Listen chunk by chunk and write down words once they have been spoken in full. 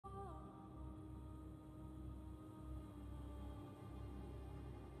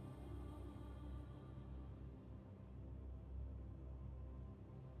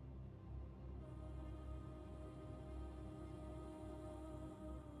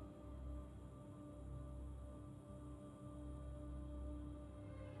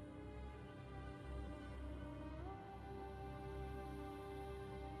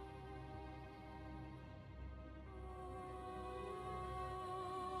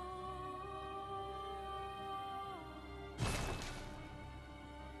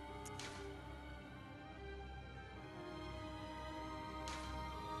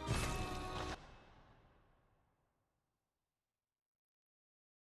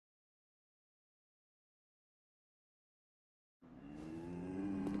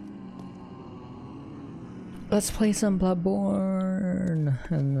Let's play some Bloodborne.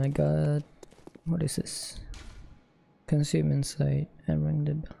 And I got, what is this? Consume insight and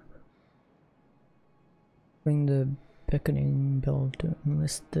ring the beckoning bell to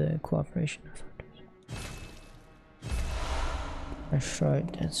enlist the cooperation of others. That's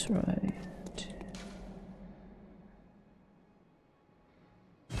right, that's right.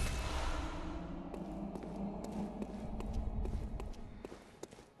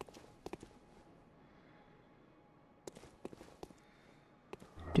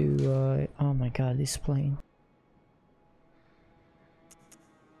 Do I? Oh my god, this plane.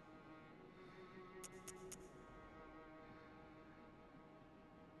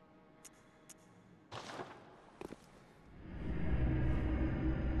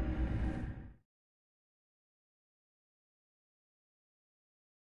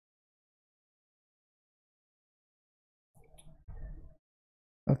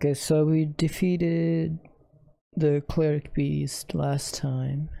 Okay, so we defeated the cleric beast last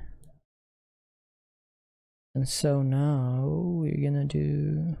time. And so now we're gonna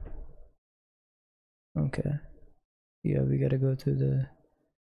do... Okay. Yeah, we gotta go to the...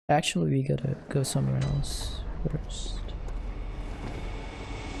 Actually, we gotta go somewhere else first.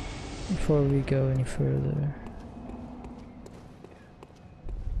 Before we go any further.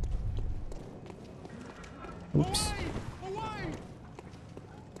 Oops.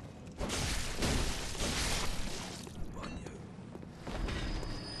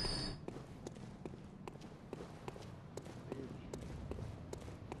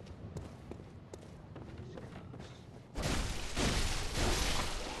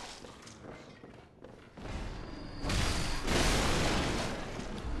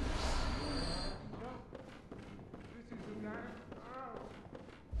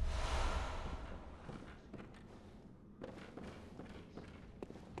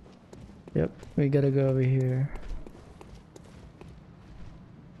 Yep, we gotta go over here.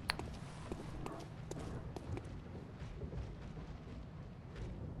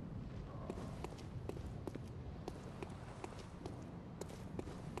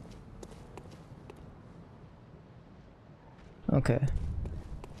 Okay.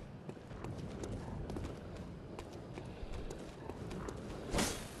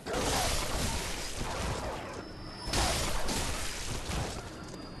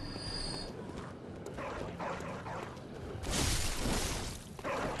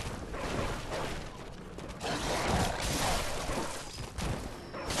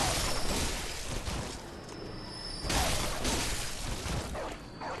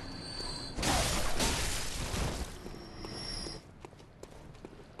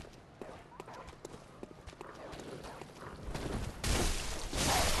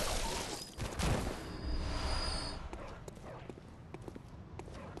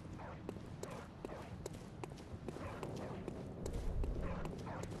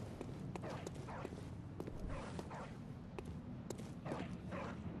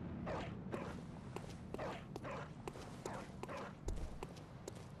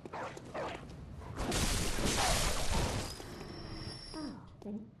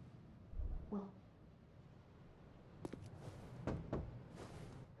 Well,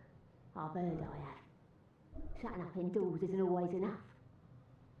 I've heard I have. Shutting up indoors isn't always enough.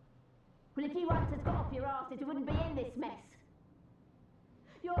 Well, if you once had got off your arse, you wouldn't be in this mess.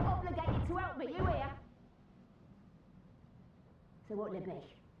 You're obligated to help me, you hear? So what'll it be?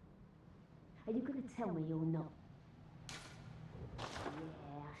 Are you going to tell me you're not?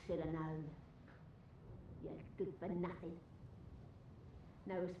 Yeah, I should have known. You're good for nothing.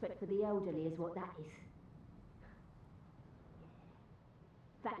 No respect for the elderly is what that is.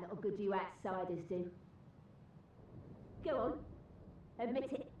 That little good you outsiders do. Go on,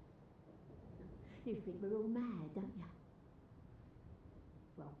 admit it. You think we're all mad, don't you?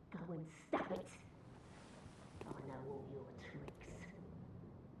 Well, go and stop it. I know all your tricks.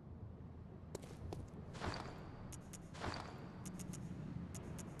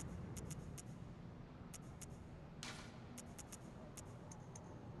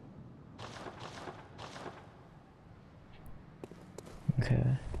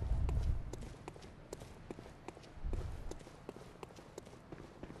 Okay.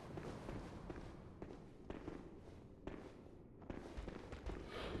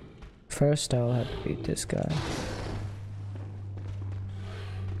 First, I'll have to beat this guy.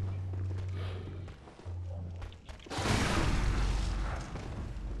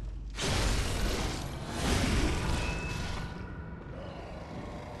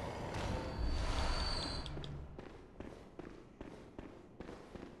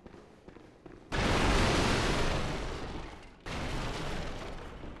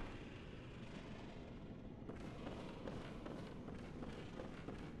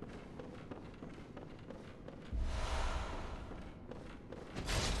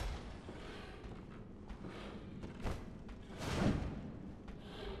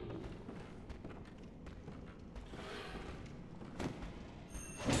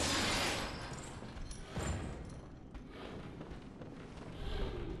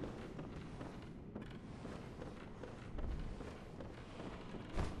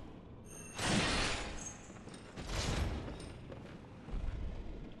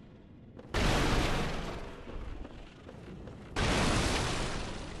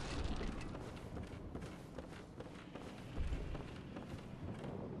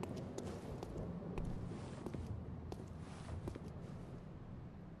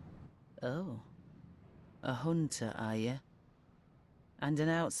 Oh, a hunter, are you? And an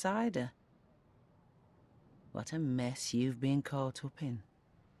outsider? What a mess you've been caught up in.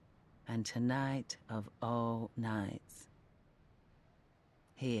 And tonight of all nights.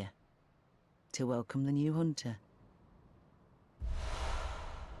 Here, to welcome the new hunter.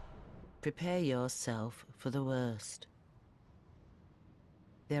 Prepare yourself for the worst.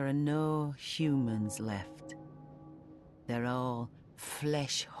 There are no humans left. They're all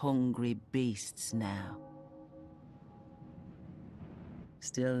flesh-hungry beasts now.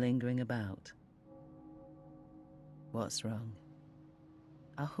 Still lingering about. What's wrong?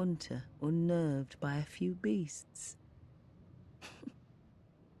 A hunter unnerved by a few beasts?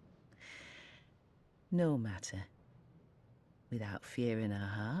 No matter. Without fear in our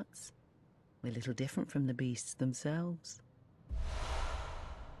hearts, we're little different from the beasts themselves.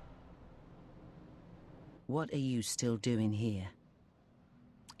 What are you still doing here?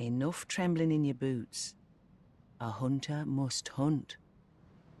 Enough trembling in your boots. A hunter must hunt.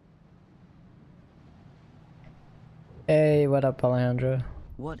 Hey, what up, Alejandro?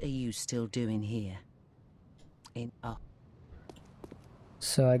 What are you still doing here?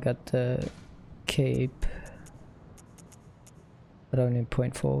 So I got the cape, but I only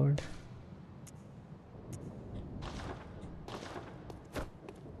point forward.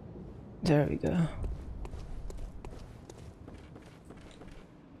 There we go.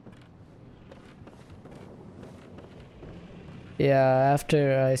 Yeah,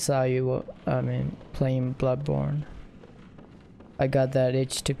 after I saw you, playing Bloodborne, I got that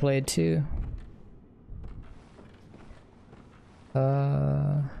itch to play it too.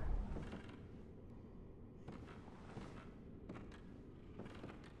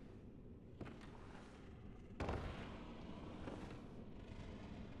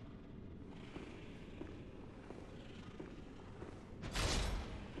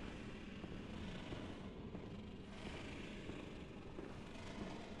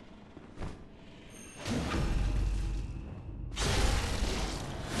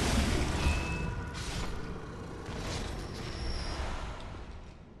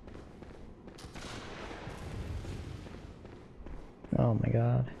 Oh my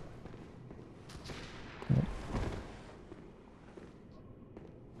god.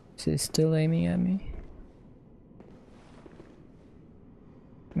 Is he still aiming at me?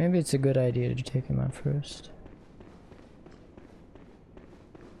 Maybe it's a good idea to take him out first.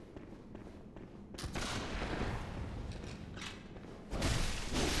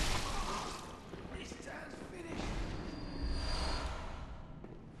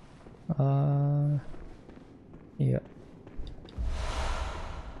 Yeah.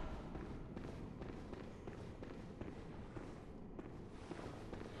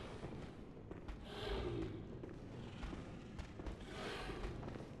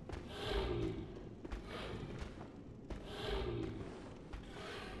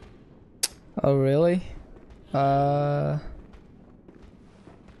 Oh really? I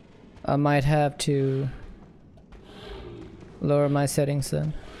might have to lower my settings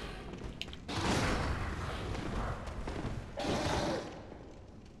then.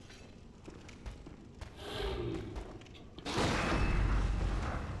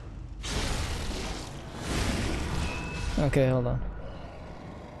 Okay, hold on.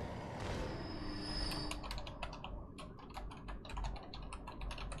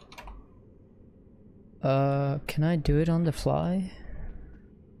 Can I do it on the fly?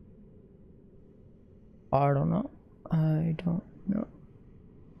 I don't know. I don't know.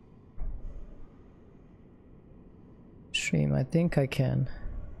 Stream, I think I can.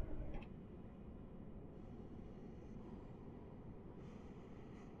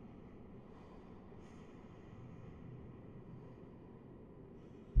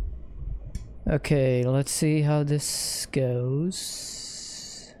 Okay, let's see how this goes.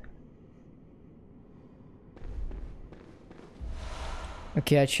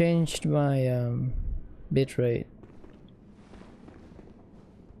 Okay, I changed my bitrate.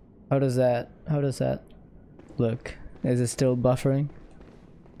 How does that look? Is it still buffering?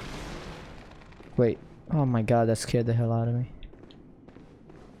 Wait, oh my god, that scared the hell out of me.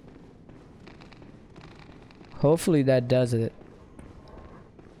 Hopefully that does it.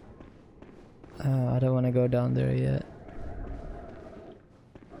 I don't want to go down there yet.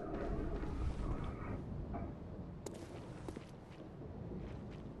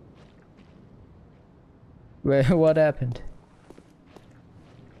 Wait, what happened?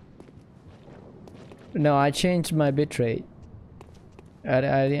 No, I changed my bitrate. I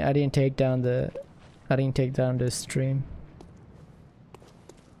didn't take down the stream.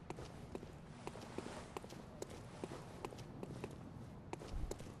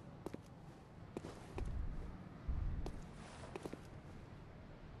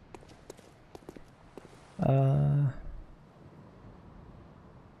 Uh...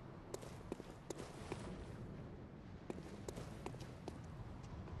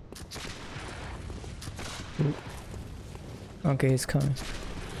 Ooh. Okay, he's coming.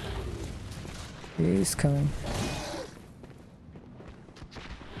 He's coming.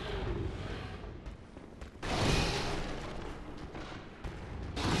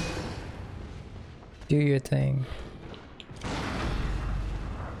 Do your thing.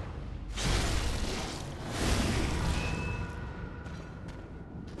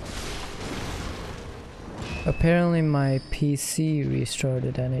 Apparently my PC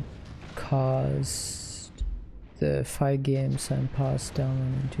restarted and it caused the 5 games and paused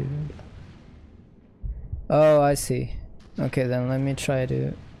down into. Oh, I see. Okay, then let me try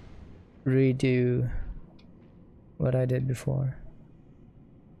to redo what I did before.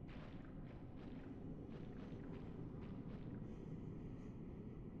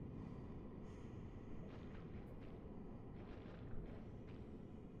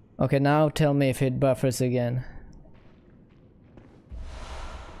 Okay, now tell me if it buffers again.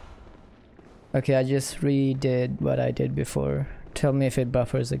 Okay, I just redid what I did before. Tell me if it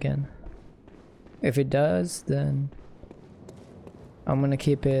buffers again. If it does, then I'm gonna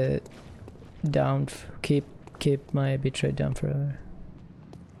keep it down. Keep my bitrate down forever.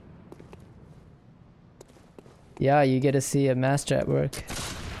 Yeah, you get to see a master at work.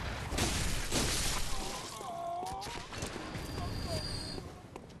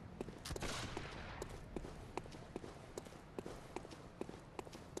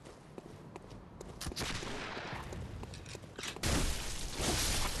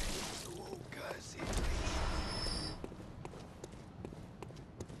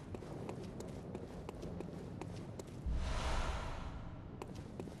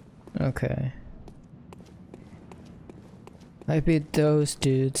 Okay. I beat those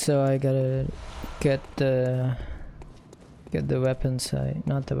dudes, so I gotta get the weapons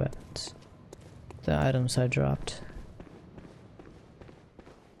not the weapons. The items I dropped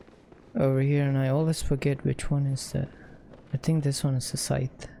over here, and I always forget which one is the. I think this one is the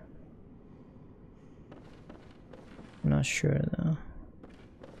scythe. I'm not sure though.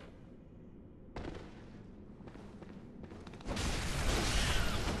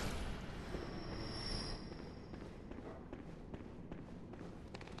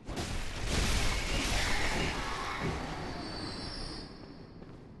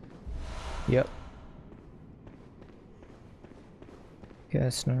 Yep. Yeah,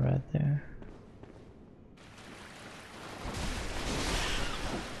 it's not right there.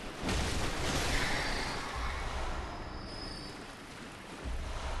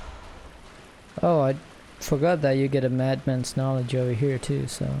 Oh, I forgot that you get a madman's knowledge over here too,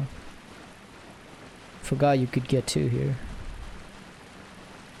 so forgot you could get 2 here.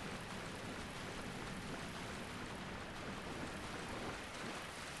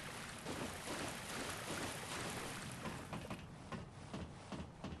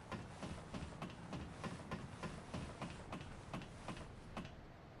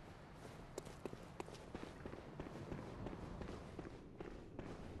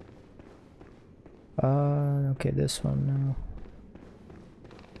 Okay, this one now.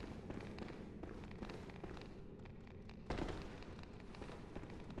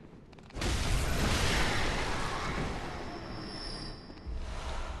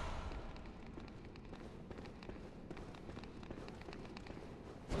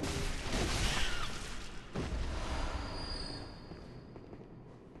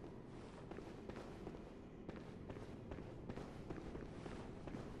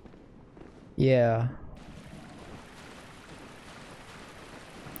 Yeah.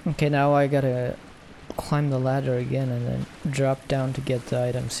 Okay, now I gotta climb the ladder again and then drop down to get the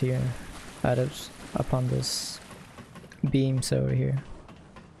items here. Items up on this beams over here.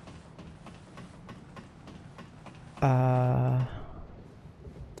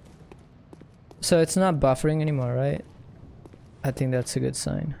 So it's not buffering anymore, right? I think that's a good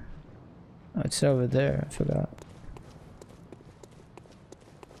sign. Oh, it's over there, I forgot.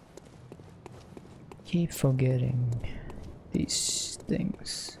 Keep forgetting these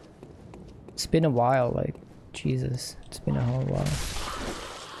things. It's been a while, like, Jesus, it's been a whole while.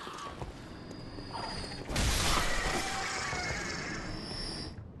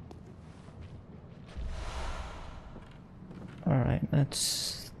 Alright,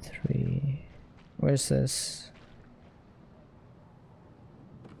 that's 3. Where's this?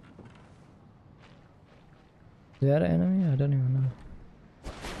 Is that an enemy? I don't even know.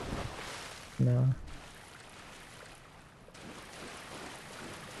 No.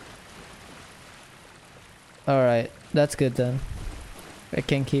 Alright, that's good then. I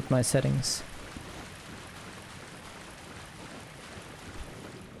can keep my settings.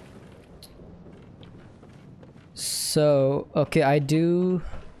 So, okay, I do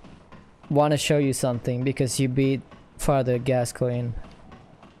want to show you something because you beat Father Gascoigne.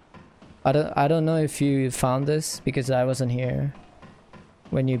 I don't know if you found this because I wasn't here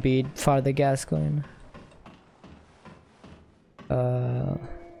when you beat Father Gascoigne.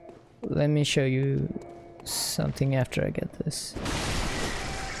 Let me show you something after I get this.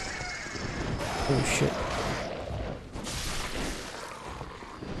 Oh shit.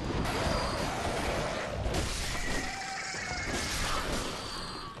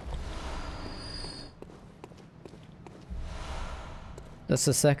 That's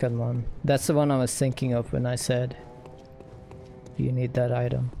the second one. That's the one I was thinking of when I said you need that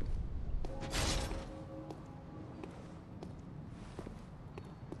item.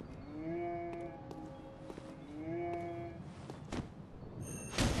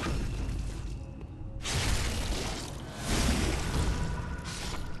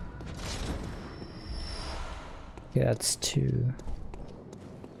 Okay, that's 2.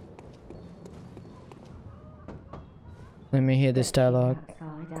 Let me hear this dialogue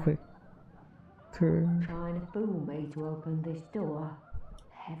quicker. Trying to fool me to open this door.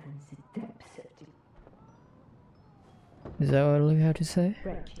 Heavens, the depths of Is that what you have to say?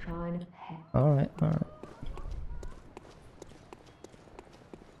 Alright, alright.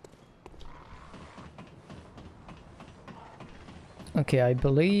 Okay, I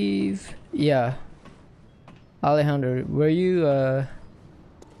believe... Yeah. Alejandro, were you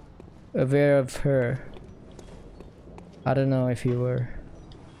aware of her? I don't know if you were.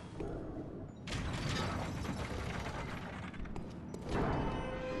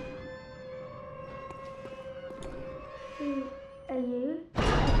 Who are you? I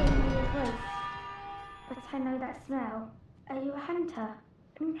don't know your voice, but I know that smell. Are you a hunter?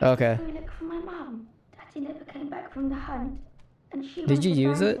 Okay. Maybe look for my mum. Daddy never came back from the hunt, and she Did you went to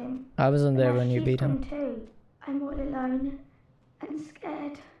use find it? him. I wasn't there Now when you she's beat him. gone too. I'm all alone and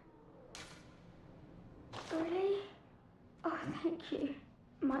scared. Really? Oh, thank you.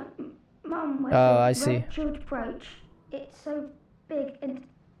 My mum was Oh, a I see. red jeweled brooch. It's so big and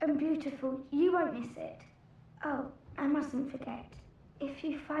beautiful. You won't miss it. Oh, I mustn't forget. If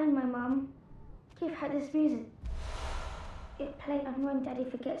you find my mum, give her this music. It plays, and when Daddy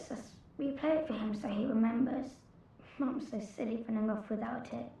forgets us, we play it for him so he remembers. Mum's so silly running off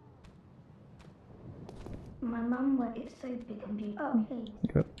without it. My mum wears it so big and beautiful. Oh, please.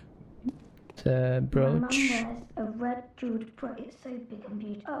 Yep. The brooch. My mum wears a red jeweled brooch. It's so big and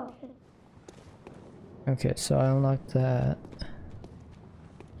beautiful. Oh, please. Okay, so I unlocked that.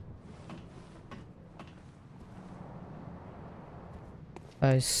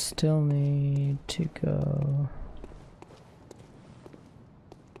 I still need to go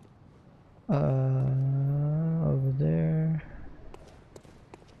over there,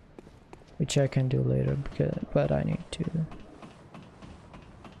 which I can do later but I need to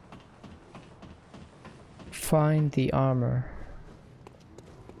find the armor.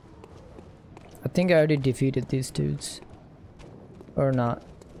 I think I already defeated these dudes or not.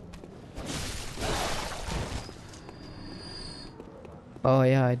 Oh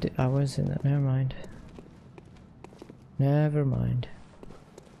yeah, I was in it. Never mind. Never mind.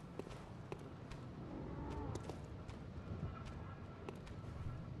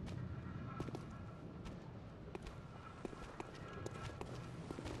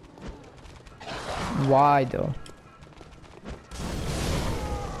 Why though?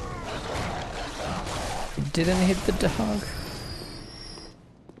 It didn't hit the dog.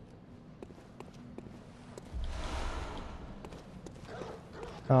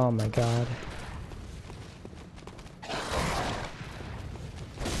 Oh my god.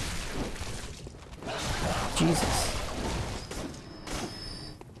 Jesus.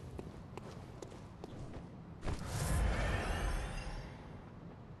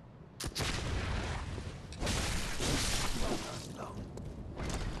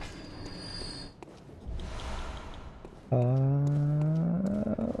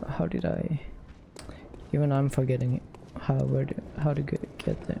 How did I? Even I'm forgetting it. How to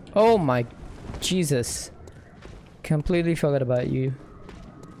get there. Oh my Jesus. Completely forgot about you.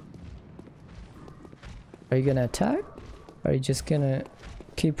 Are you gonna attack? Or are you just gonna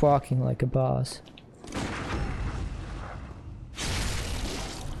keep walking like a boss?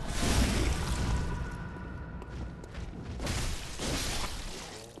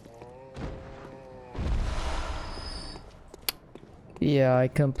 Yeah, I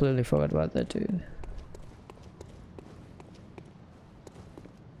completely forgot about that dude.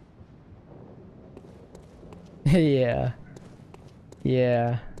 Yeah.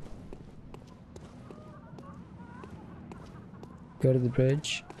 Yeah. Go to the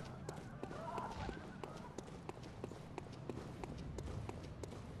bridge.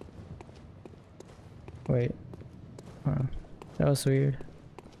 Wait. Huh. That was weird.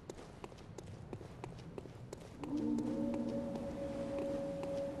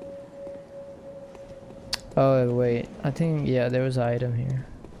 Oh wait, I think, yeah, there was an item here.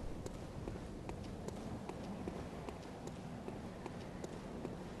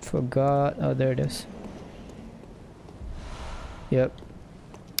 Forgot. Oh, there it is. Yep.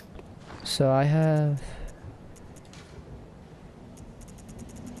 So I have...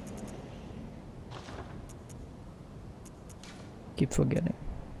 Keep forgetting.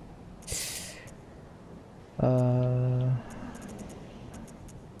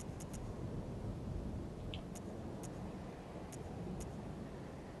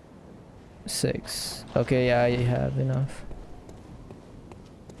 Six. Okay, yeah, I have enough.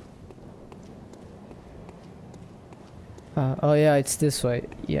 Oh yeah, it's this way.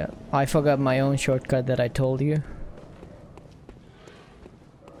 Yeah, I forgot my own shortcut that I told you.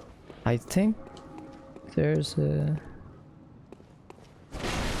 I think there's a...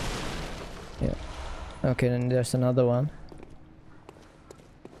 Yeah. Okay, then there's another one.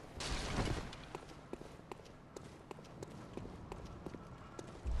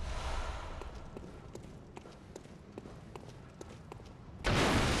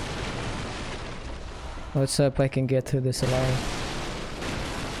 What's up? I can get through this alive.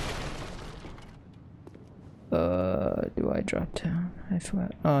 Do I drop down? I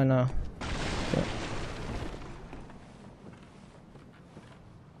forgot. Oh no. Yeah.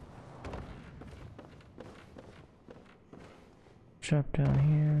 Drop down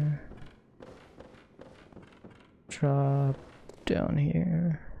here. Drop down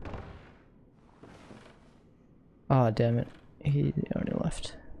here. Ah, oh, damn it. He already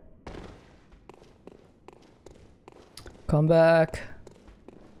left. Come back.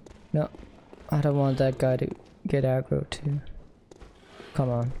 No, I don't want that guy to get aggro too. Come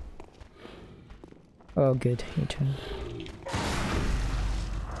on. Oh good, he turned.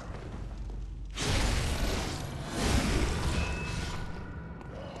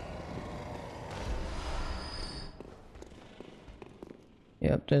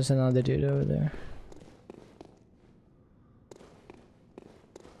 Yep, there's another dude over there.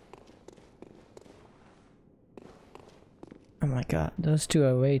 Oh my god, those two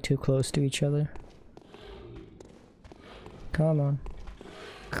are way too close to each other. Come on.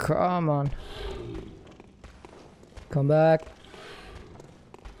 Come on. Come back.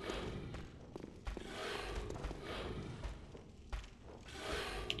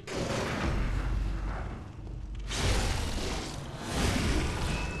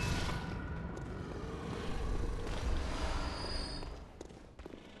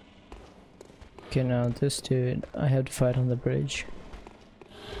 Okay, now this dude, I have to fight on the bridge.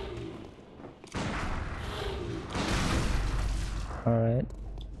 Alright.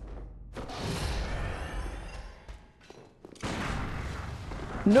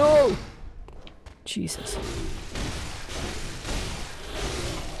 No! Jesus.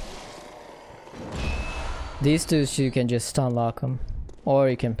 These dudes you can just stun lock them. Or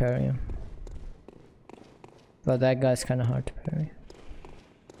you can parry him. But that guy's kinda hard to parry.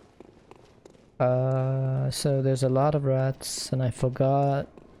 So there's a lot of rats and I forgot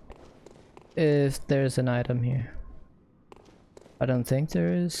if there's an item here. I don't think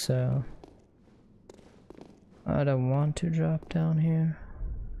there is, so I don't want to drop down here.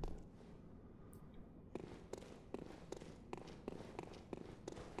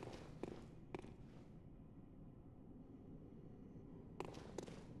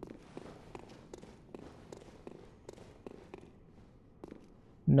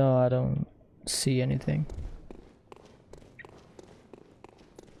 No, I don't see anything.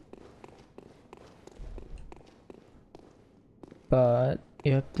 But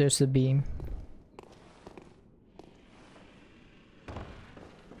yep, there's the beam.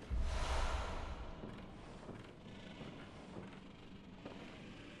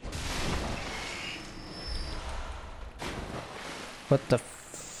 What the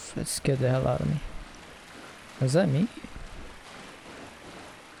f— it scared the hell out of me. Was that me?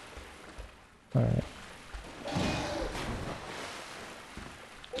 Alright.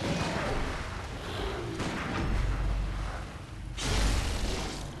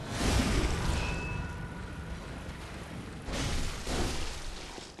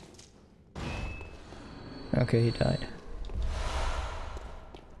 Okay, he died.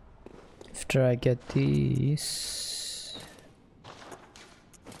 After I get these...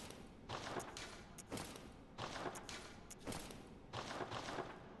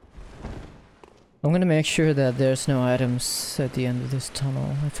 I'm gonna make sure that there's no items at the end of this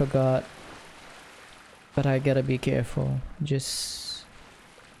tunnel. I forgot. But I gotta be careful. Just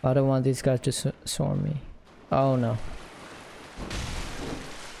I don't want these guys to swarm me. Oh no.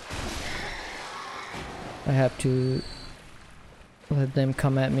 I have to let them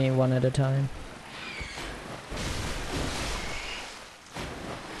come at me one at a time.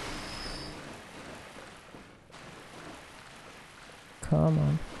 Come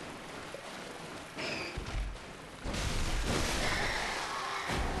on.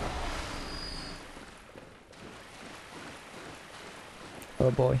 Oh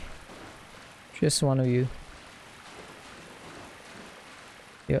boy. Just one of you.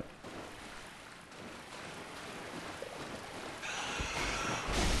 Yep.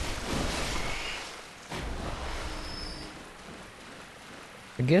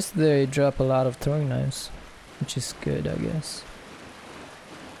 I guess they drop a lot of throwing knives, which is good, I guess.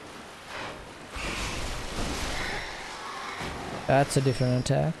 That's a different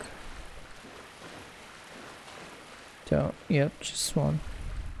attack. Don't, yep, just one.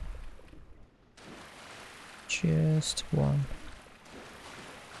 Just one.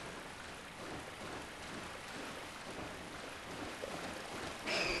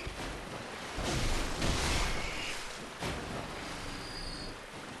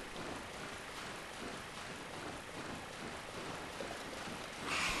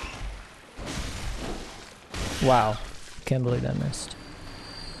 Wow, can't believe that missed.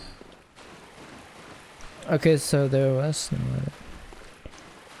 Okay, so there was no other.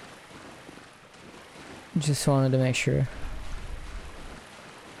 Just wanted to make sure.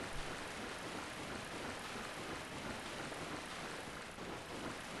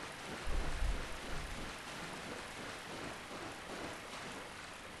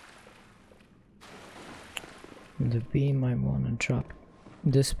 The beam I want to drop.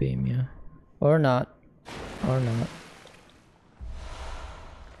 This beam, yeah. Or not. Or not.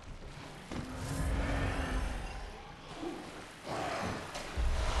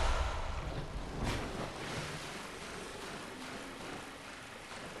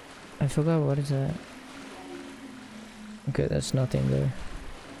 I forgot, what is that? Okay, that's nothing there.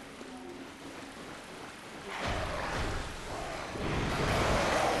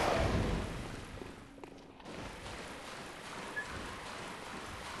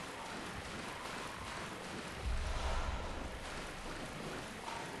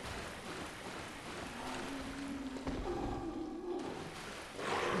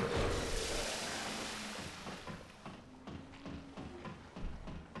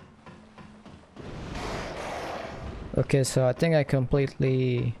 Okay, so I think I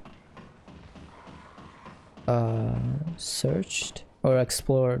completely searched or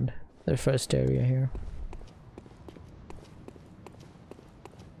explored the first area here.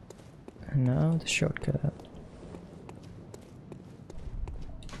 And now the shortcut.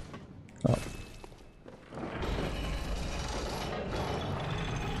 Oh.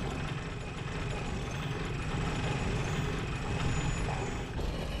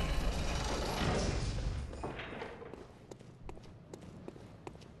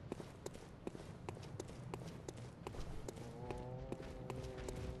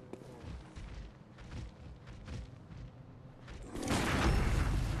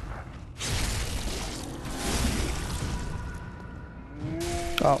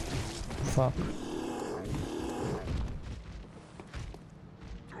 Oh, fuck.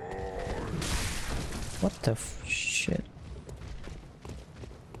 What the shit?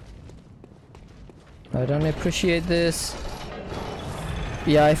 I don't appreciate this.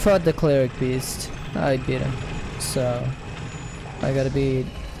 Yeah, I fought the cleric beast. I beat him. So, I gotta be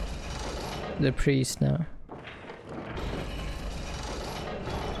the priest now.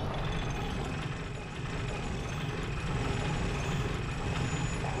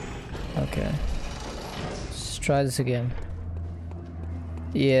 Okay, let's try this again.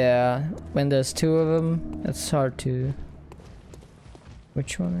 Yeah, when there's two of them, it's hard to...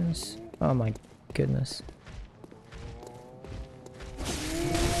 Which one is... Oh my goodness.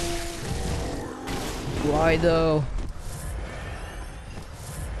 Why though?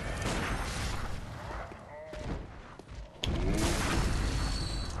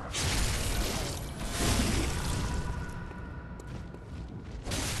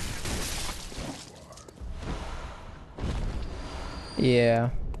 Yeah.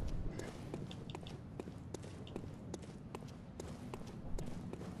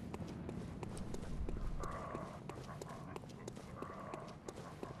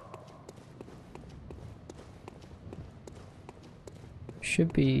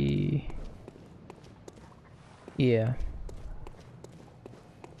 Should be... Yeah.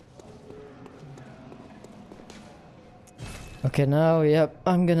 Okay, now, yep,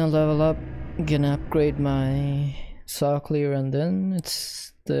 I'm gonna level up, gonna upgrade my saw clear, and then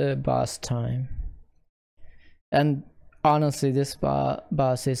it's the boss time. And honestly, this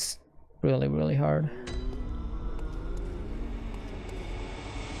boss is really hard.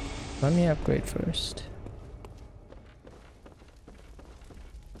 Let me upgrade first.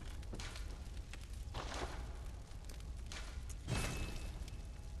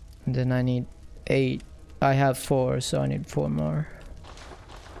 And then I need 8. I have 4, so I need 4 more.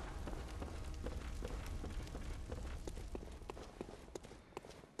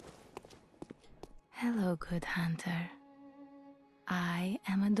 Hello, good hunter. I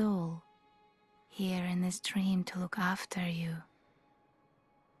am a doll, here in this dream to look after you.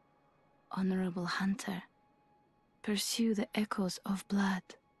 Honorable hunter, pursue the echoes of blood,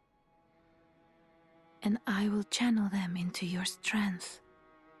 and I will channel them into your strength.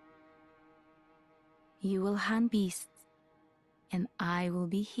 You will hunt beasts, and I will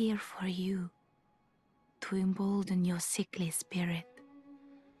be here for you to embolden your sickly spirit.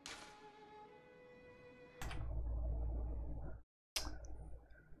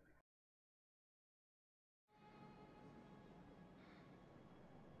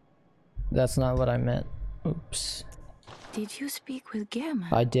 That's not what I meant. Oops. Did you speak with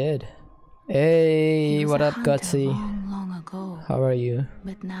Gehrman? I did. Hey, what up, Gutsy? Long ago, How are you?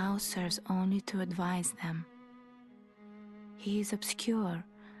 but now serves only to advise them. He is obscure,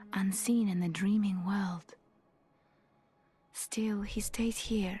 unseen in the dreaming world. Still, he stays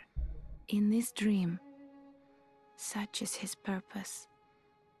here, in this dream. Such is his purpose.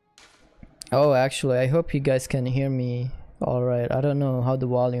 Oh, actually, I hope you guys can hear me alright. I don't know how the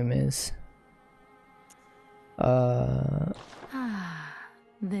volume is.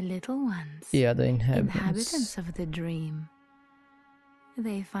 The little ones. Yeah, the Inhabitants of the dream.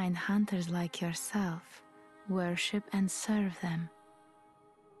 They find hunters like yourself, worship and serve them.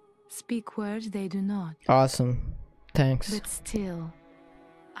 Speak words they do not. Awesome. Thanks. But still,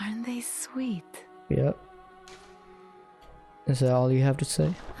 aren't they sweet? Yep. Is that all you have to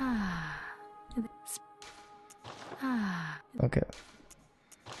say? Okay.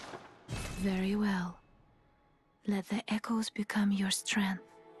 Very well. Let the echoes become your strength.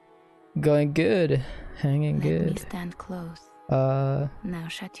 Going good. Hanging Let good. me stand close. Now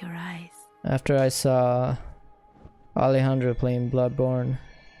shut your eyes. After I saw Alejandro playing Bloodborne,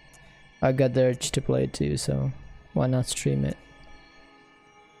 I got the urge to play it too, so why not stream it?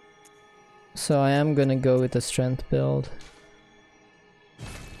 So I am gonna go with the strength build.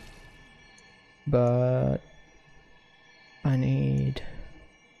 But I need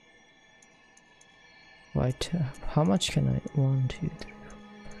white. How much can I? 1, 2, 3, 4,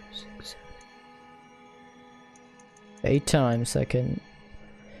 5, 6, 7, 8 times. I can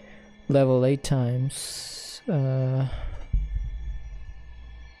level 8 times.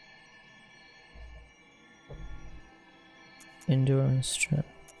 Endurance, strength.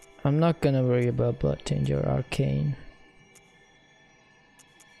 I'm not gonna worry about Blood Tinge or Arcane.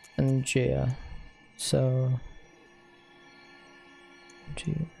 And Jaya. So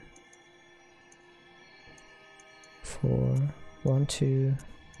 2, 4, 1, 2,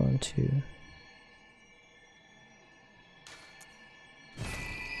 1, 2.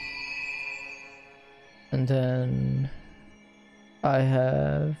 And then I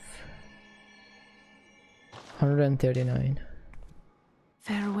have 139.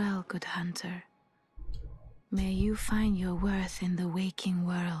 Farewell, good hunter. May you find your worth in the waking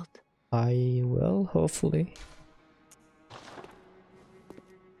world. I will, hopefully.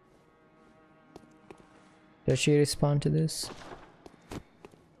 Does she respond to this?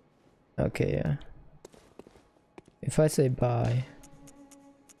 Okay, yeah. If I say bye.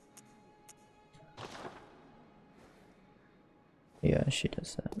 Yeah, she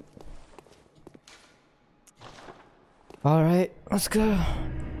does that. Alright, let's go.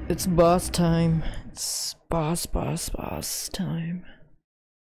 It's boss time. It's boss time.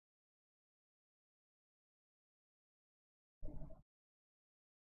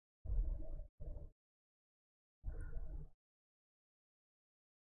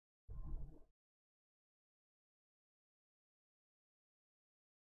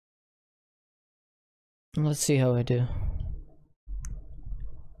 Let's see how I do.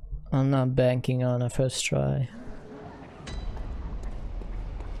 I'm not banking on a first try.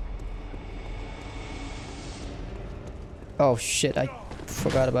 Oh shit, I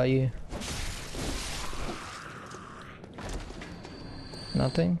forgot about you.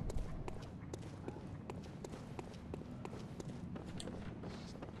 Nothing?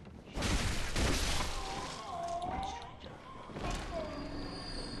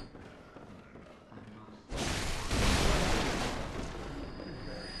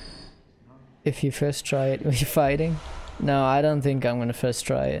 If you first try it, were you fighting? No, I don't think I'm gonna first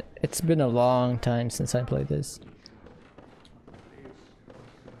try it. It's been a long time since I played this.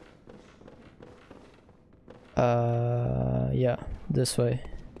 Yeah, this way.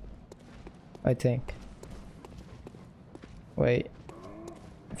 I think. Wait.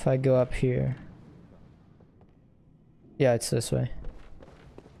 If I go up here. Yeah, it's this way.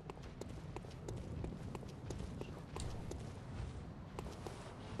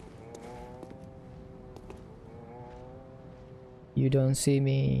 You don't see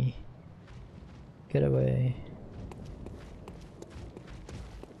me. Get away.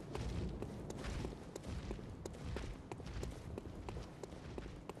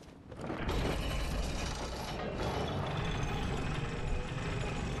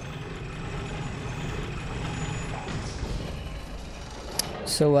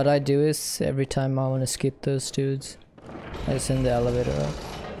 So what I do is every time I want to skip those dudes, I send the elevator up.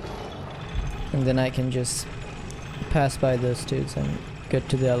 And then I can just pass by those dudes and get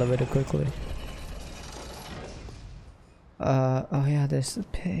to the elevator quickly. Oh yeah, there's the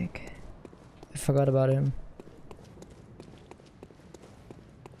pig. I forgot about him.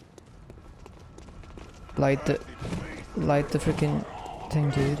 Light the freaking thing,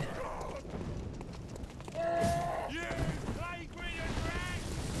 dude.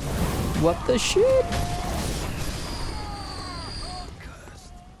 What the shit?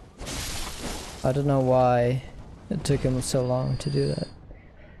 I don't know why it took him so long to do that.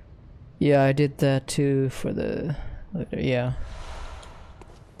 Yeah, I did that too for the... yeah.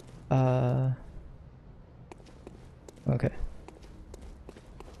 Okay.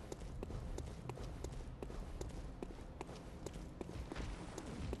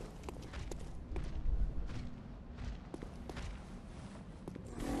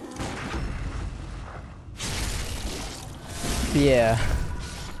 Yeah.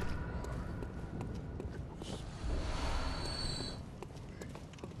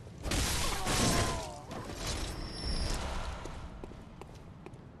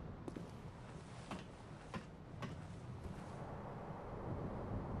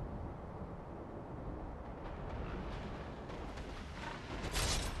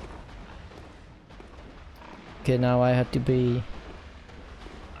 Okay, now I have to be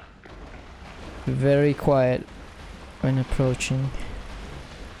very quiet when approaching.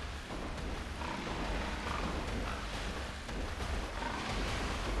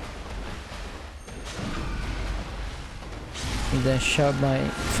 And then shove my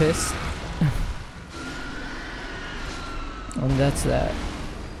fist. And that's that.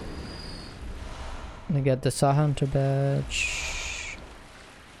 I get the Saw Hunter badge.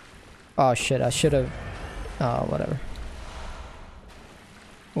 Oh shit, I should have... oh, whatever.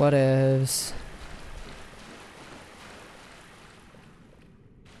 What ifs?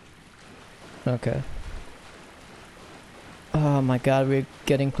 Okay. Oh my god, we're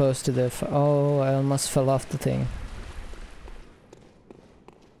getting close to the... oh, I almost fell off the thing.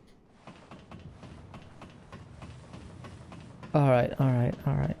 Alright, alright,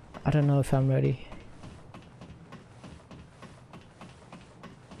 alright. I don't know if I'm ready.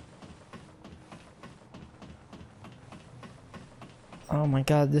 Oh my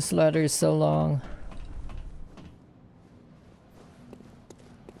god, this ladder is so long.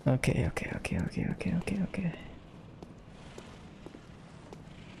 Okay, okay, okay, okay, okay, okay, okay.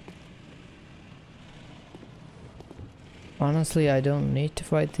 Honestly, I don't need to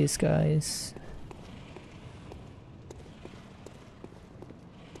fight these guys.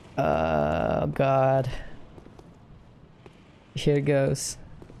 Oh god. Here goes.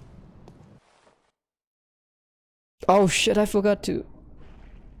 Oh shit, I forgot to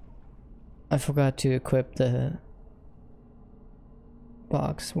equip the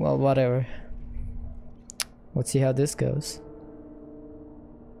box. Well, whatever. Let's see how this goes.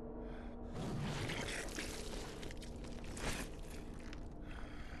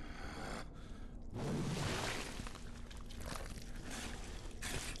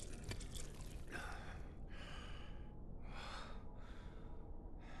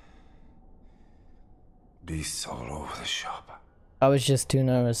 Beasts all over the shop. I was just too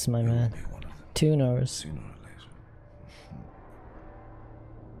nervous, my man. Too nervous. Sooner or later.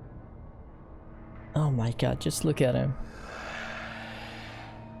 Oh my god, just look at him.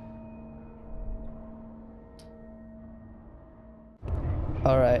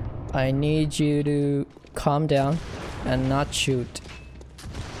 Alright, I need you to calm down and not shoot.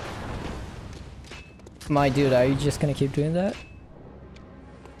 My dude, are you just gonna keep doing that?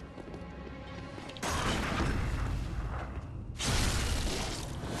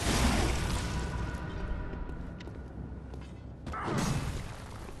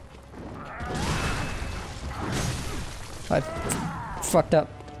 fucked up.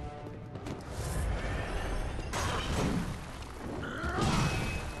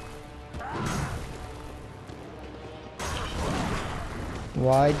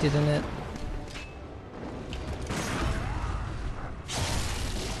 Why didn't it?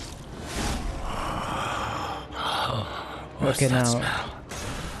 What's Okay, that now. smell?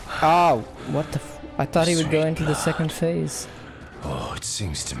 Oh, what the I thought he would go Sweet into the blood. second phase. Oh, it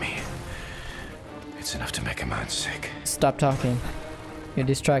sings to me. It's enough to make a man sick. Stop talking. You're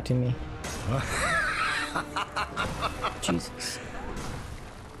distracting me. Jesus.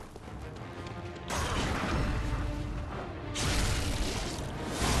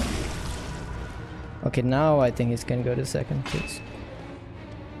 Okay, now I think he's gonna go to second phase.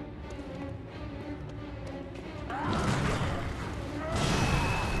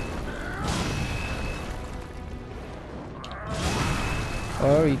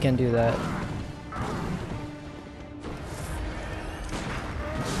 Or you can do that.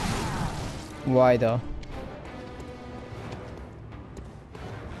 Why though?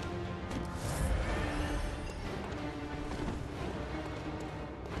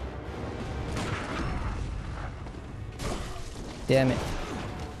 Damn it.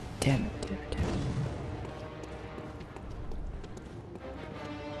 Damn it, damn it, damn it.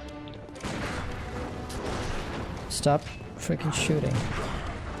 Stop freaking shooting.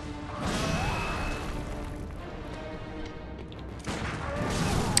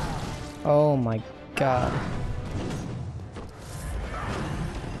 Oh my god.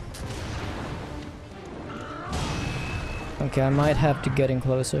 Okay, I might have to get in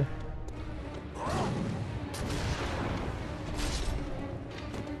closer.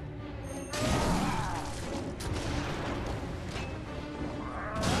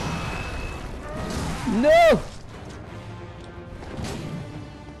 No!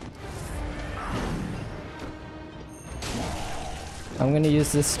 I'm gonna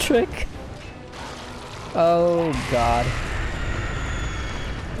use this trick. Oh god.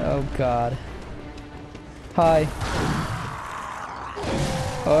 Oh god. Hi.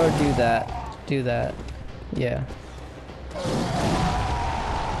 Or do that. Do that. Yeah.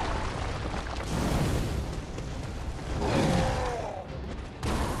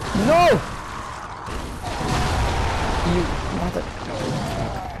 No! You mother...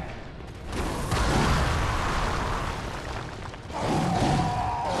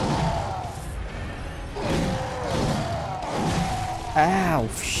 Ow,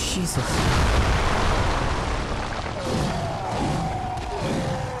 Jesus.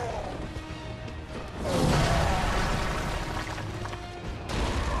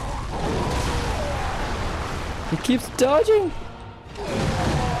 He keeps dodging.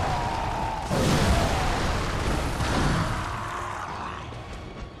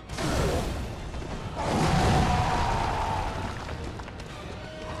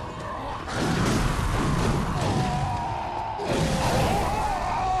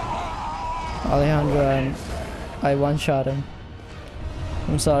 Alejandro, I one-shot him.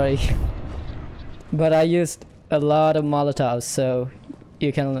 I'm sorry. But I used a lot of Molotovs, so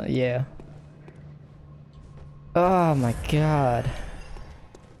you can, yeah. Oh my god.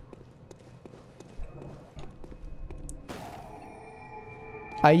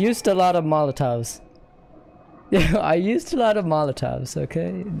 I used a lot of Molotovs. Yeah, I used a lot of Molotovs,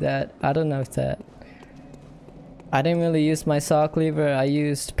 okay? That, I don't know if that... I didn't really use my saw cleaver, I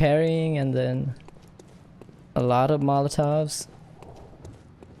used parrying and then a lot of Molotovs.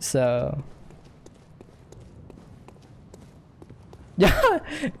 So...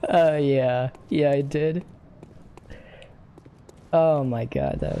 yeah, yeah, I did. Oh my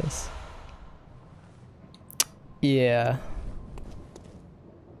god, that was... yeah.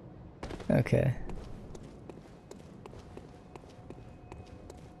 Okay.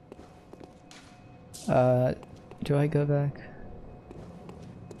 Do I go back?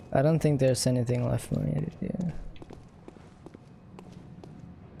 I don't think there's anything left for me to do.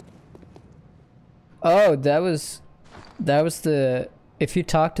 Oh, that was the... if you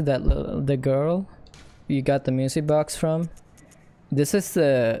talk to that the girl you got the music box from, this is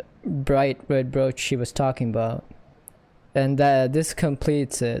the bright red brooch she was talking about, and this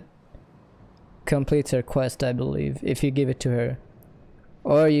completes her quest, I believe, if you give it to her,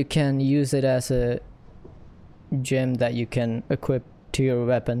 or you can use it as a gem that you can equip to your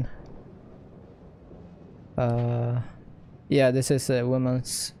weapon. Yeah, this is a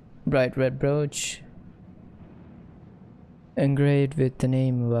woman's bright red brooch engraved with the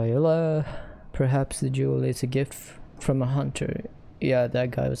name Viola. Perhaps the jewel is a gift from a hunter. Yeah,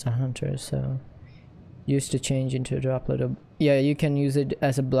 that guy was a hunter, so used to change into a droplet of... yeah, you can use it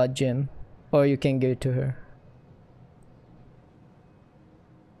as a blood gem, or you can give it to her.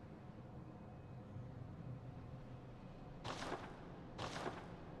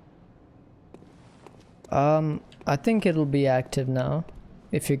 I think it'll be active now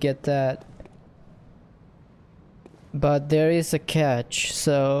if you get that. But there is a catch,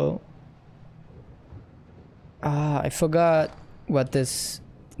 so I forgot what this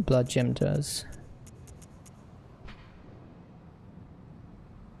blood gem does.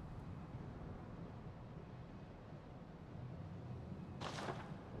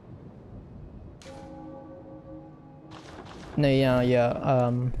 No,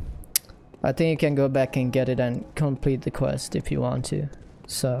 yeah. I think you can go back and get it and complete the quest if you want to.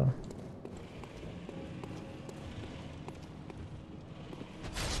 So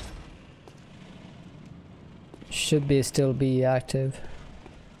should be still be active.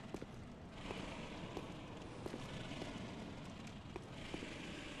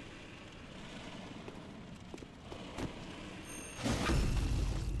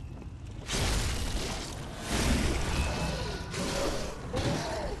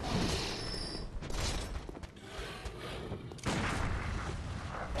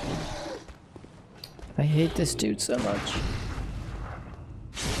 I hate this dude so much.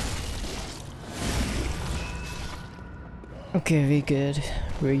 Okay, we good.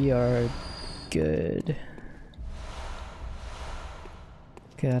 We are good.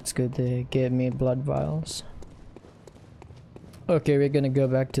 Okay, that's good. They gave me blood vials. Okay, we're gonna go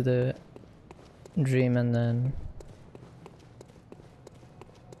back to the dream and then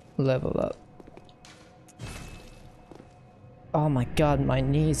level up. Oh my god, my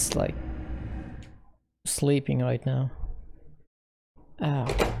knee's like sleeping right now. Ow.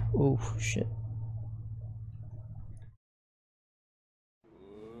 Oh shit.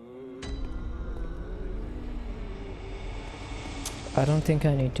 I don't think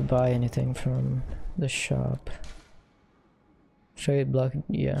I need to buy anything from the shop. Trade block,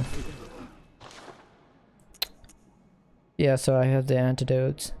 yeah. Yeah, so I have the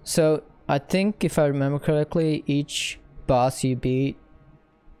antidotes. So I think if I remember correctly, each boss you beat,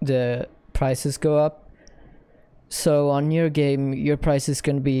 the prices go up. So on your game, your price is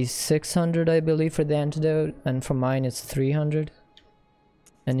gonna be 600, I believe, for the antidote, and for mine it's 300.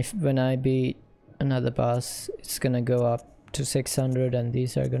 And if when I beat another boss, it's gonna go up to 600, and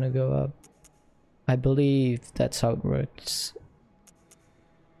these are gonna go up. I believe that's how it works.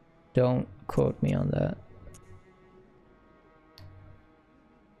 Don't quote me on that.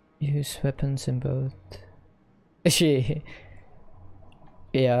 Use weapons in both.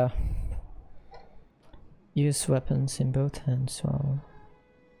 Yeah. Use weapons in both hands while...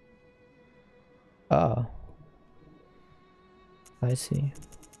 Ah. I see.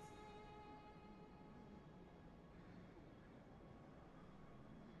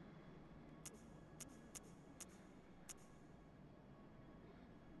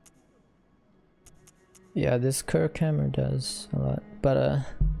 Yeah, this Kirk hammer does a lot, but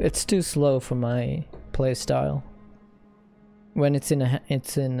it's too slow for my playstyle. When it's in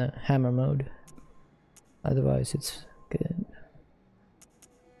a hammer mode. Otherwise, it's good.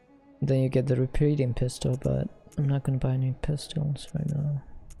 Then you get the repeating pistol, but I'm not gonna buy any pistols right now.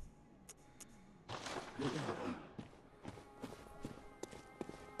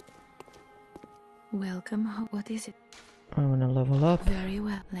 Welcome. What is it? I wanna level up. Very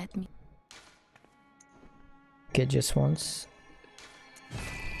well. Let me. Okay, just once.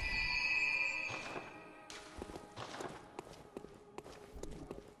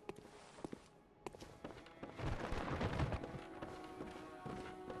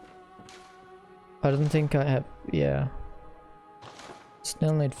 I don't think I have, yeah.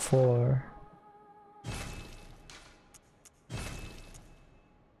 Still need 4.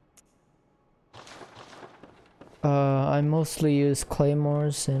 I mostly use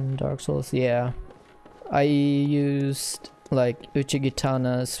claymores in Dark Souls, yeah. I used like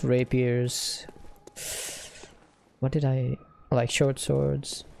Uchigitanas, rapiers. What did I like? Short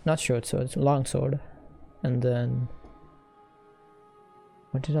swords, not short swords, long sword, and then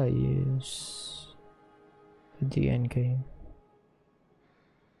what did I use at the end game?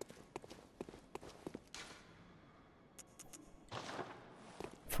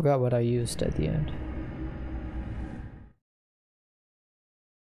 Forgot what I used at the end.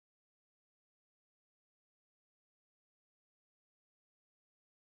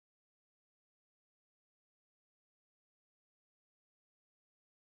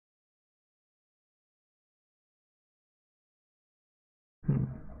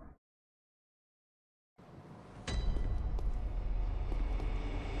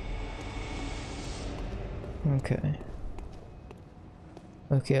 Okay.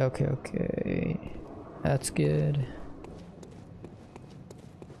 Okay. That's good.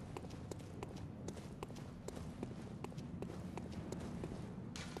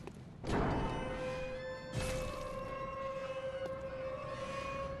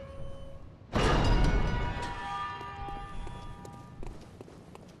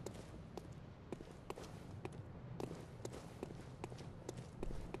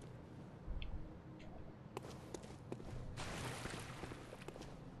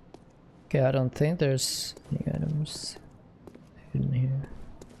 Okay, I don't think there's any items hidden here.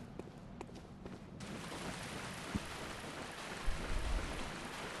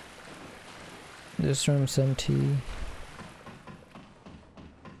 This room's empty.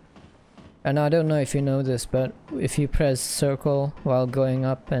 And I don't know if you know this, but if you press circle while going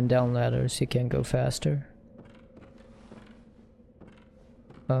up and down ladders, you can go faster.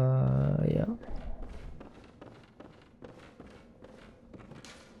 Yeah.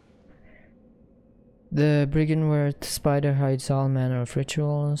 The Brigandworth spider hides all manner of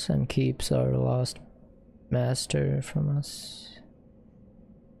rituals and keeps our lost master from us.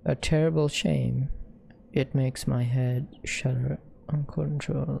 A terrible shame. It makes my head shudder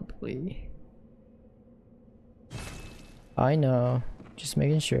uncontrollably. I know, just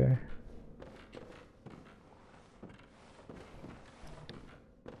making sure.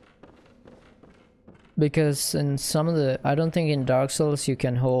 Because in some of the, I don't think in Dark Souls you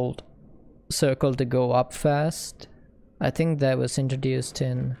can hold circle to go up fast. I think that was introduced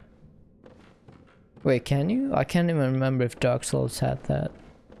in... Wait, can you? I can't even remember if Dark Souls had that.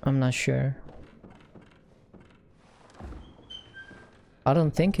 I'm not sure. I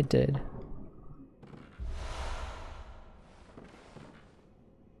don't think it did.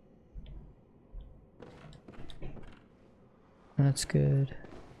 That's good.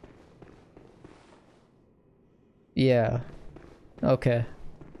 Yeah. Okay.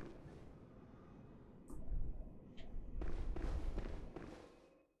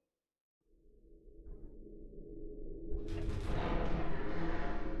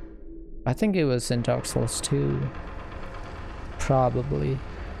 I think it was in Dark Souls 2. Probably.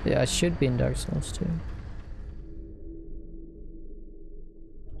 Yeah, it should be in Dark Souls 2.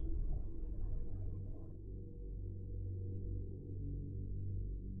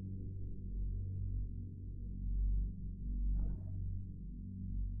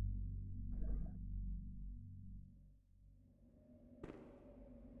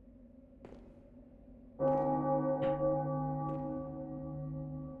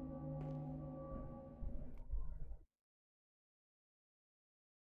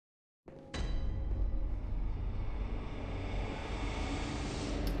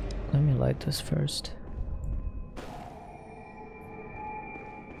 Let me light this first.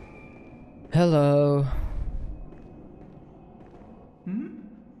 Hello. Hmm?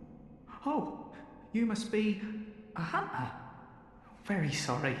 Oh, you must be a hunter. Very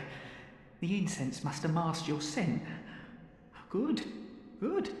sorry. The incense must have masked your scent. Good,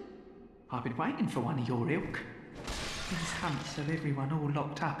 good. I've been waiting for one of your ilk. These hunts have everyone all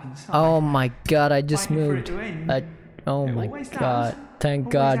locked up inside. Oh my god, I just Waiting for it moved. to end. Oh It my always god. does.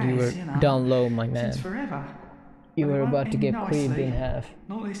 Thank Always god you has, were you know, down low, my man. Since forever. You But it were won't about to end get nicely. cleaved in half.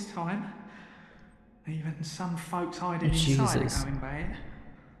 Not this time. Even some folks hiding Jesus. inside are going bad.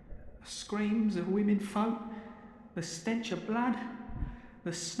 The screams of women folk, the stench of blood,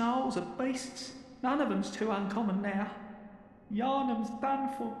 the snarls of beasts. None of them's too uncommon now. Yarnum's done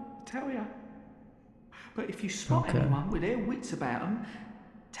for, I tell ya. But if you spot anyone with their wits about them,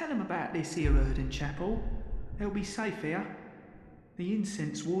 tell them about this here Erden Chapel. They'll be safe here. The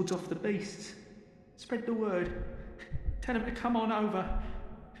incense wards off the beasts. Spread the word. Tell them to come on over.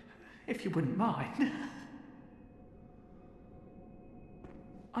 If you wouldn't mind.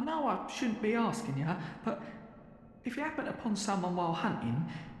 I know I shouldn't be asking you, but if you happen upon someone while hunting,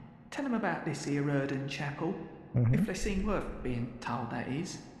 tell them about this here Erden Chapel. If they seem worth being told, that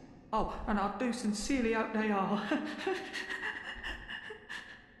is. Oh, and I do sincerely hope they are.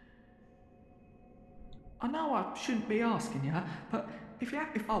 I know I shouldn't be asking you, but if you have,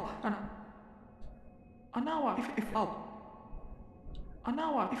 if oh, and I know I if oh, I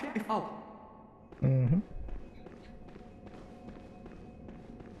know I if oh.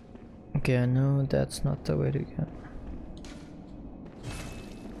 Okay, I know that's not the way to go.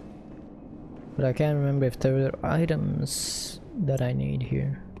 But I can't remember if there were items that I need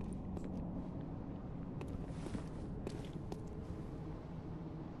here.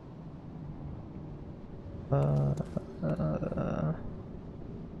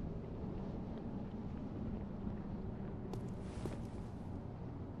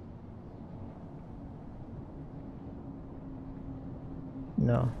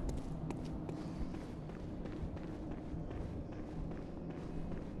 No.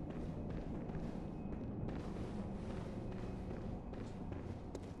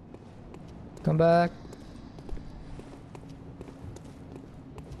 Come back.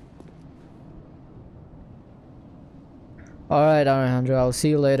 Alright, Alejandro, I'll see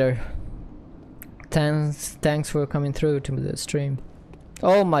you later. Thanks for coming through to the stream.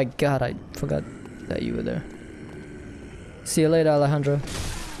 Oh my god, I forgot that you were there. See you later, Alejandro.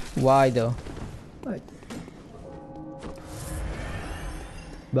 Why though?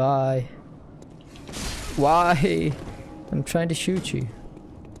 Bye. Why? I'm trying to shoot you.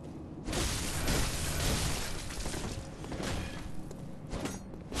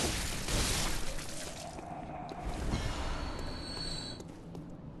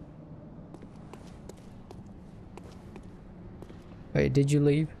 Wait, did you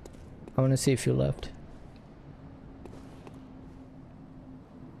leave? I want to see if you left.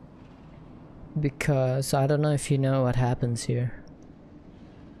 Because I don't know if you know what happens here.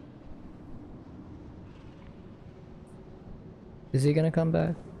 Is he gonna come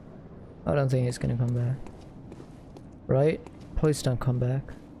back? I don't think he's gonna come back. Right? Please don't come back.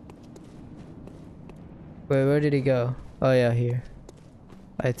 Wait, where did he go? Oh yeah, here.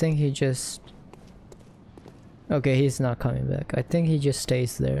 I think he just... Okay, he's not coming back. I think he just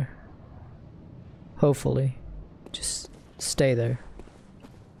stays there. Hopefully. Just stay there.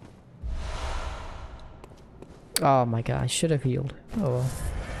 Oh my god, I should have healed. Oh well.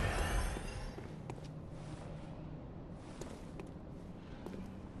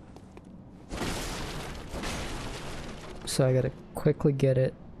 So I gotta quickly get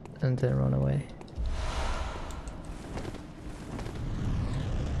it and then run away.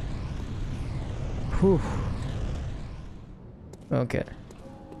 Whew. Okay.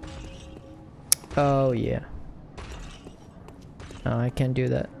 Oh yeah. No, I can't do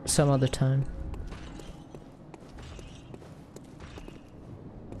that. Some other time.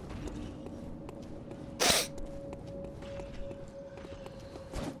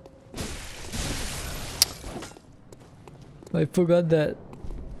 I forgot that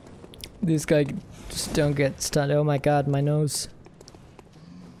this guy just don't get stunned. Oh my god, my nose.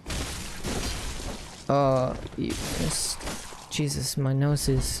 Yes. Jesus, my nose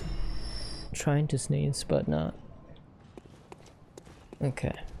is trying to sneeze, but not.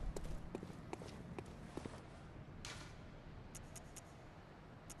 Okay.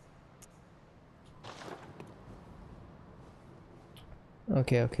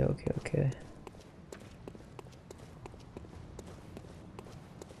 Okay.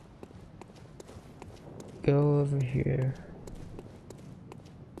 Go over here.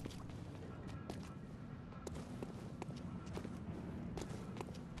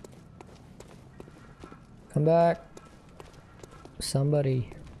 Come back. Somebody.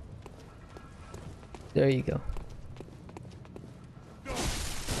 There you go.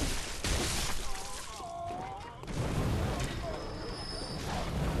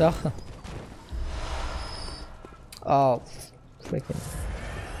 Oh, freaking.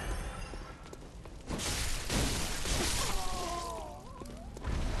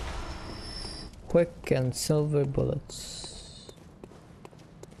 Quick and silver bullets.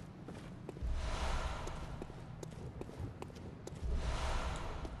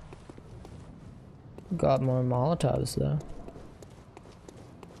 Got more Molotovs though.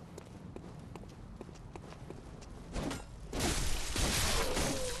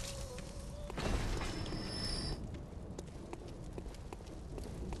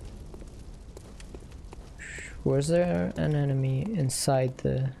 Was there an enemy inside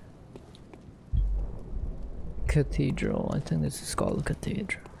the cathedral? I think this is called the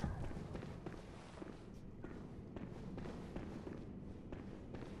cathedral.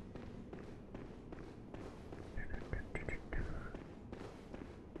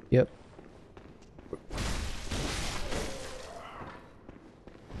 Yep.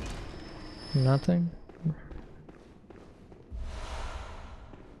 Nothing?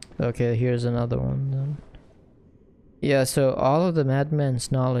 Okay, here's another one then. Yeah, so all of the madman's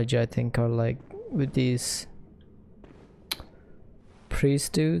knowledge I think are like with these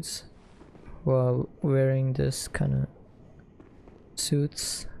priest dudes who are wearing this kind of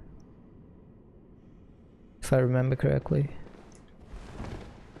suits, if I remember correctly.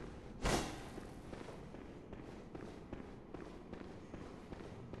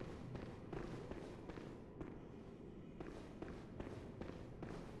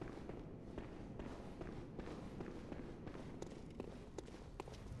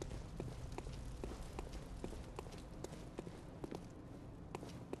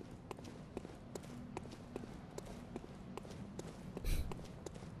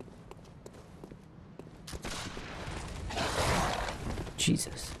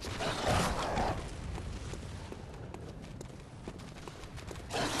 Jesus.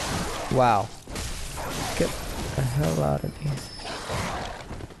 Wow. Get the hell out of here.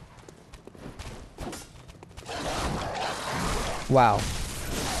 Wow.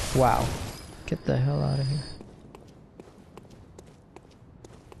 Wow. Get the hell out of here.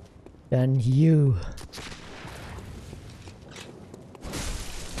 And you.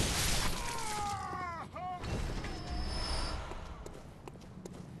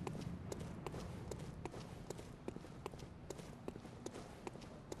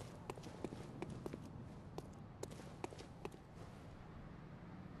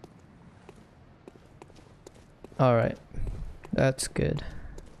 Alright. That's good.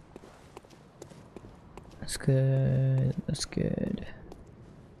 That's good. That's good.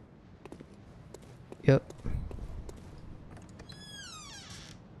 Yep.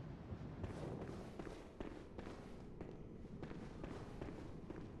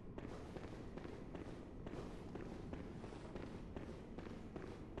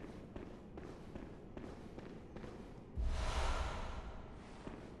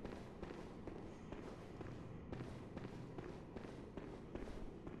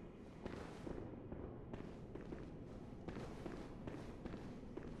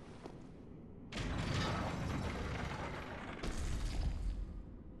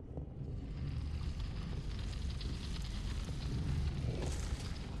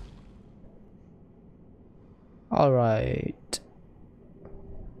 All right.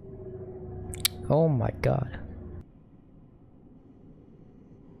 Oh my god.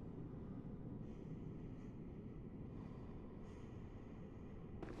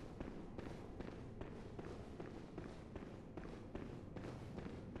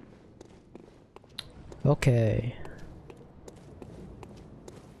 Okay.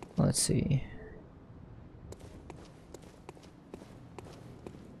 Let's see.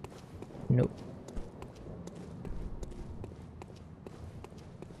 Nope.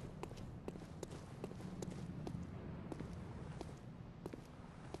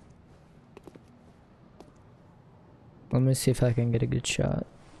 Let me see if I can get a good shot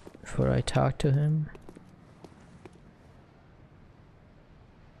before I talk to him.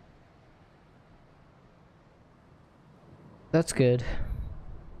 That's good.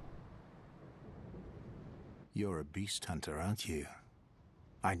 You're a beast hunter, aren't you?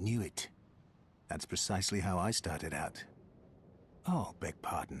 I knew it. That's precisely how I started out. Oh, beg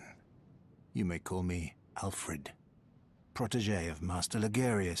pardon. You may call me Alfred, protege of Master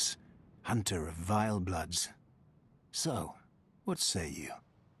Ligarius, hunter of vile bloods. So, what say you?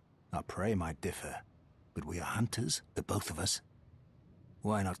 Our prey might differ, but we are hunters, the both of us.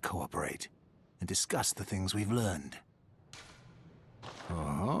 Why not cooperate and discuss the things we've learned?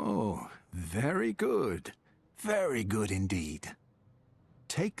 Oh, very good. Very good indeed.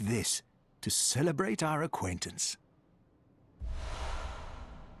 Take this to celebrate our acquaintance.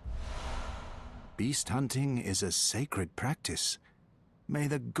 Beast hunting is a sacred practice. May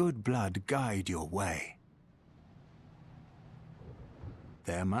the good blood guide your way.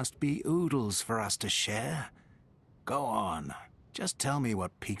 There must be oodles for us to share. Go on, just tell me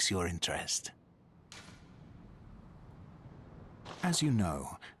what piques your interest. As you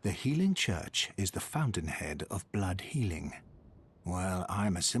know, the Healing Church is the fountainhead of blood healing. Well,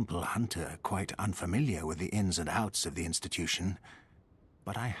 I'm a simple hunter, quite unfamiliar with the ins and outs of the institution.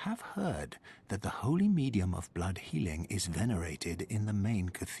 But I have heard that the holy medium of blood healing is venerated in the main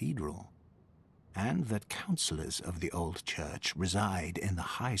cathedral, and that counselors of the old church reside in the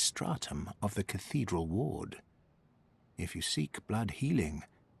high stratum of the cathedral ward. If you seek blood healing,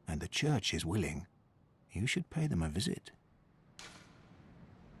 and the church is willing, you should pay them a visit.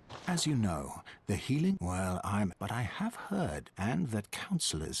 As you know, the healing... But I have heard, and that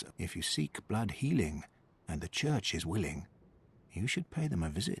counselors, if you seek blood healing, and the church is willing, you should pay them a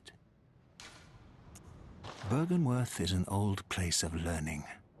visit. Byrgenwerth is an old place of learning,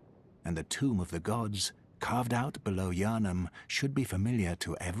 and the tomb of the gods, carved out below Yharnam, should be familiar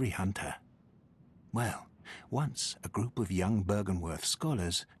to every hunter. Well, once a group of young Byrgenwerth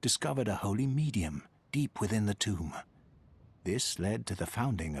scholars discovered a holy medium deep within the tomb. This led to the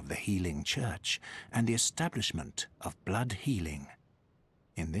founding of the Healing Church and the establishment of blood healing.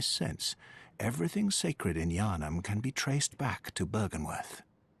 In this sense, everything sacred in Yharnam can be traced back to Byrgenwerth.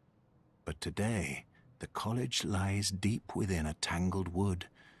 But today, the college lies deep within a tangled wood,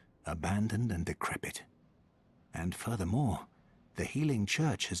 abandoned and decrepit. And furthermore, the Healing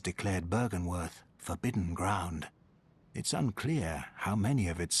Church has declared Byrgenwerth forbidden ground. It's unclear how many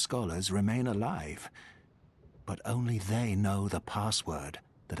of its scholars remain alive, but only they know the password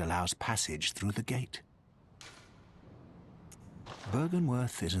that allows passage through the gate.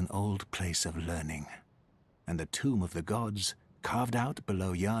 Byrgenwerth is an old place of learning, and the tomb of the gods, carved out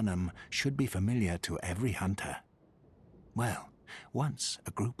below Yharnam, should be familiar to every hunter. Well, once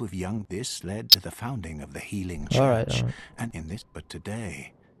a group of young... This led to the founding of the Healing Church, and in this... But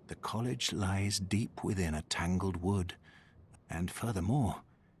today, the college lies deep within a tangled wood, and furthermore,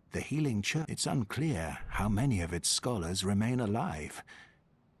 the Healing Church... It's unclear how many of its scholars remain alive,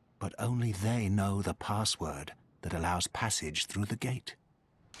 but only they know the password that allows passage through the gate.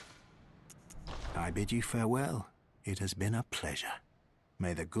 I bid you farewell. It has been a pleasure.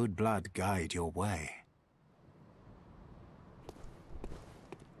 May the good blood guide your way.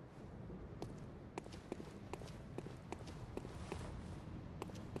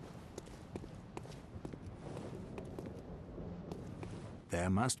 There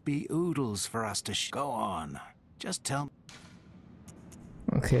must be oodles for us to go on. Just tell me.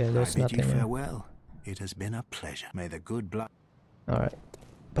 Okay, there's I bid nothing you here. farewell. It has been a pleasure. May the good blood. Alright.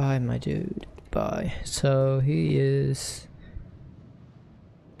 Bye, my dude. Bye. So he is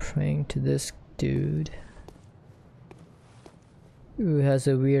praying to this dude who has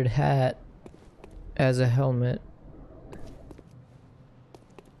a weird hat as a helmet.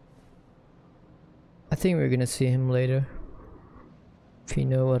 I think we're gonna see him later, if you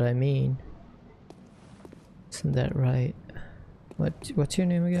know what I mean. Isn't that right? What's your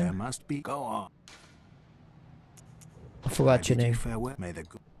name There again? must be. Go on. I forgot your bid you name. farewell. May the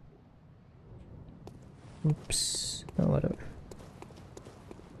good. Oops. Oh, whatever.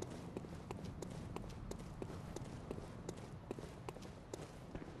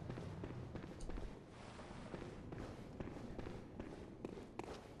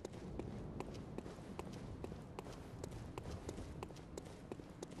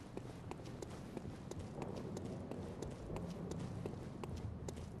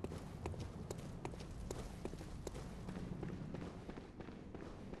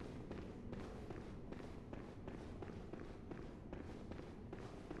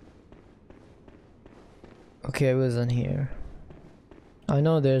 Okay, I wasn't here. I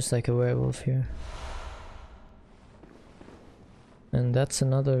know there's like a werewolf here. And that's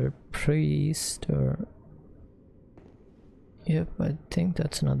another priest, or... Yep, I think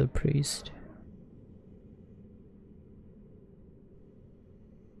that's another priest.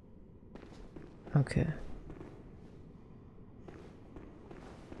 Okay.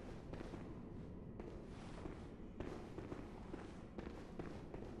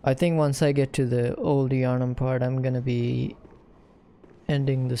 I think once I get to the old Yarnum part, I'm gonna be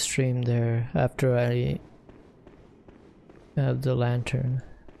ending the stream there after I have the lantern.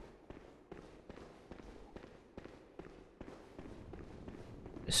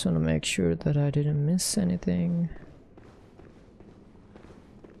 Just wanna make sure that I didn't miss anything.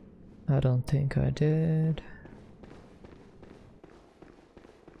 I don't think I did.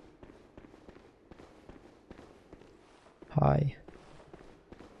 Hi.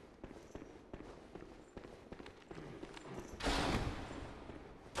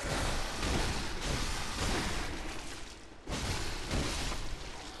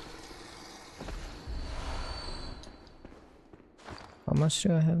 How much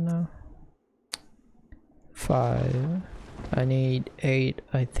do I have now? 5. I need 8,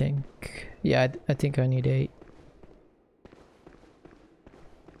 I think. Yeah, I think I need 8.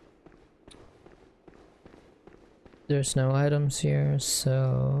 There's no items here,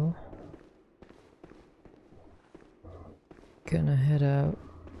 so... Gonna head out.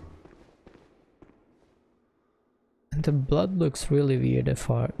 And the blood looks really weird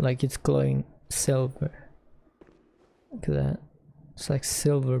afar, like it's glowing silver. Look at that. It's like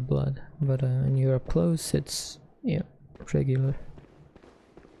silver blood, but when you're up close, it's, yeah, regular.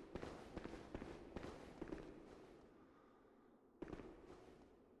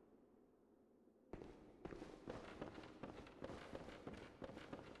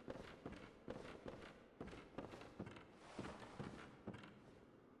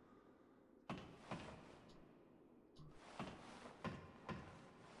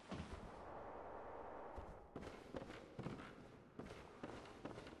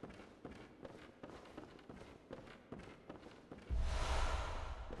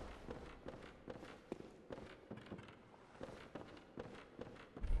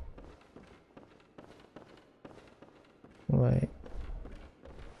 Wait.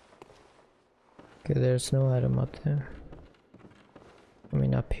 Okay, there's no item up there. I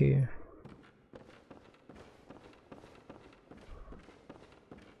mean up here.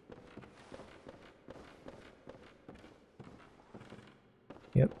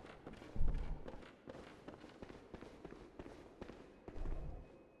 Yep.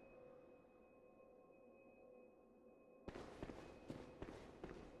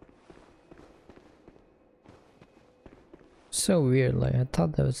 So weird, like I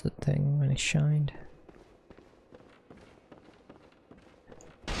thought that was the thing when it shined.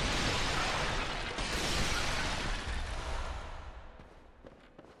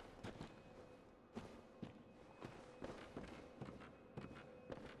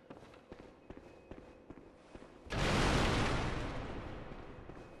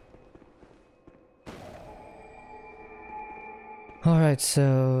 Alright,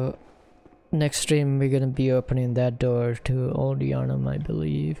 so next stream we're gonna be opening that door to Old Yarnum, I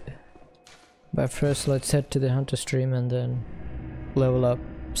believe. But first let's head to the hunter stream and then level up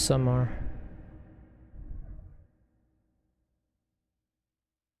some more.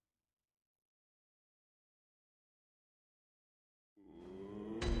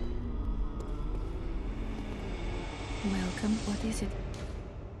 Welcome. What is it?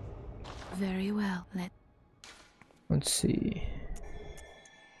 Very well. Let's see.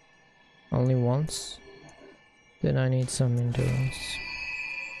 Only once? Then I need some endurance.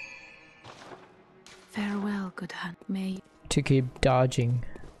 Farewell, good hunt. May to keep dodging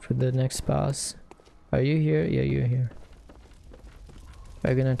for the next boss. Are you here? Yeah, you're here.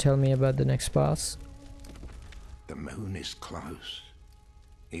 Are you gonna tell me about the next boss? The moon is close.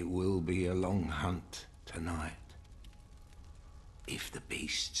 It will be a long hunt tonight. If the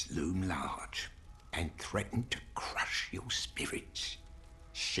beasts loom large and threaten to crush your spirits,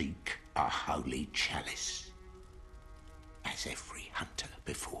 seek a holy chalice, as every hunter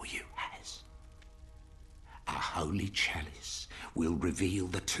before you has. A holy chalice will reveal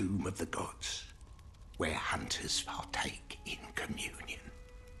the tomb of the gods, where hunters partake in communion.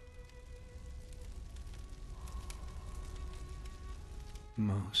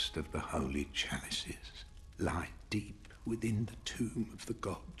 Most of the holy chalices lie deep within the tomb of the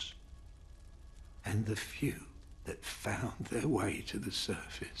gods, and the few that found their way to the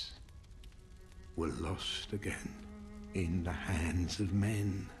surface were lost again in the hands of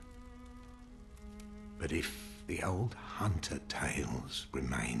men. But if the old hunter tales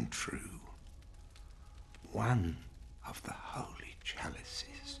remain true, one of the holy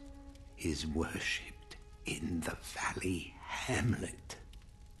chalices is worshipped in the valley hamlet.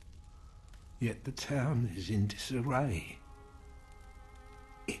 Yet the town is in disarray.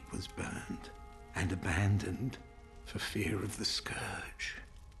 It was burned and abandoned for fear of the scourge.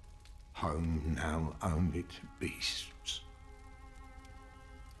 Home now only to beasts.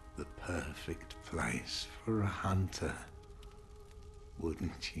 The perfect place for a hunter,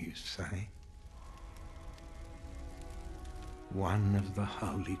 wouldn't you say? One of the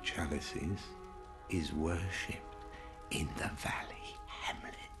holy chalices is worshipped in the valley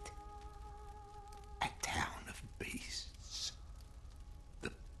hamlet. A town of beasts.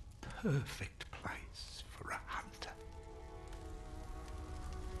 The perfect place for a hunter.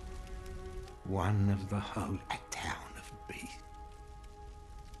 One of the holy... A town of beasts.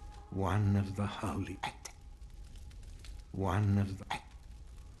 One of the holy... One of the...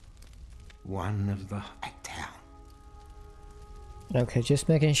 One of the... A town. Okay, just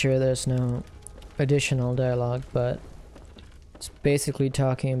making sure there's no additional dialogue, but it's basically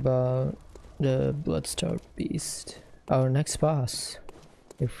talking about the Bloodstarved Beast, our next boss,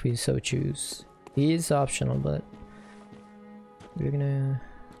 if we so choose. He is optional, but we're gonna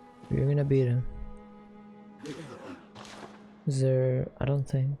beat him. Is there? I don't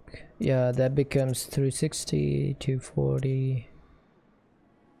think. Yeah, that becomes 360, 240,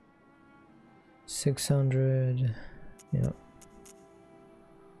 600. Yeah,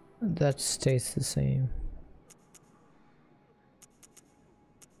 that stays the same.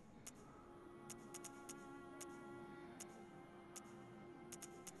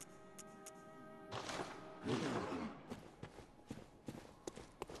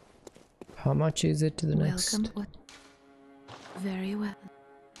 How much is it to the next? What? Very well.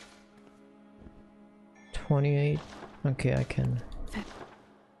 28. Okay, I can.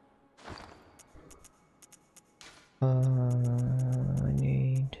 I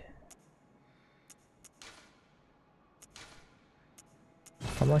need.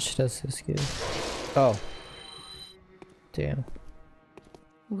 How much does this give? Oh. Damn.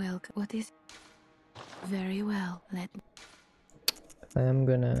 Welcome. What is? Very well. I am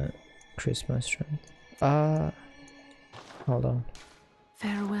gonna increase my strength. Hold on.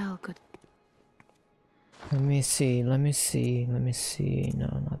 Farewell, good. Let me see. No,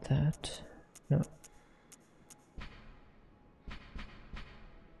 not that. No.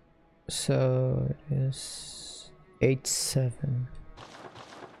 So it is 8-7.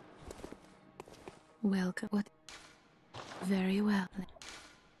 Welcome. What? Very well.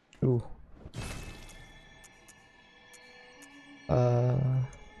 Ooh.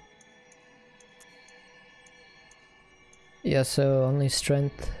 Yeah, so only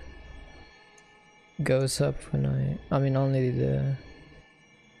strength goes up when I mean only the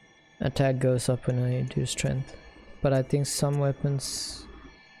attack goes up when I do strength. But I think some weapons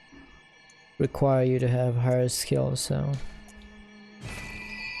require you to have higher skill, so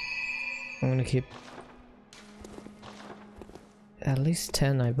I'm gonna keep at least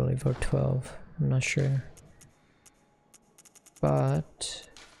 10, I believe, or 12. I'm not sure. But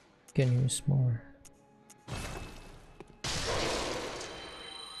can use more.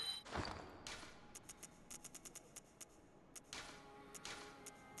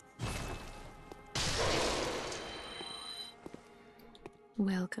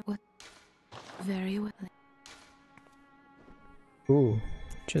 Welcome. What? Very well. Ooh,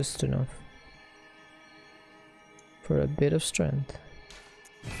 just enough. for a bit of strength.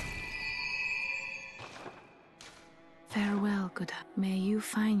 Farewell, good. May you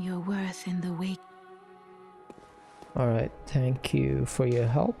find your worth in the wake. Alright, thank you for your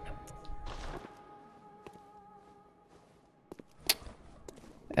help.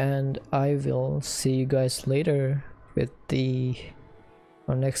 And I will see you guys later with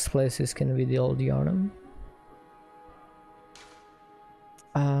our next place is gonna be the Old Yharnam.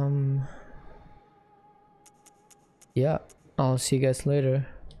 Yeah, I'll see you guys later.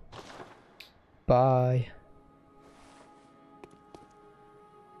 Bye.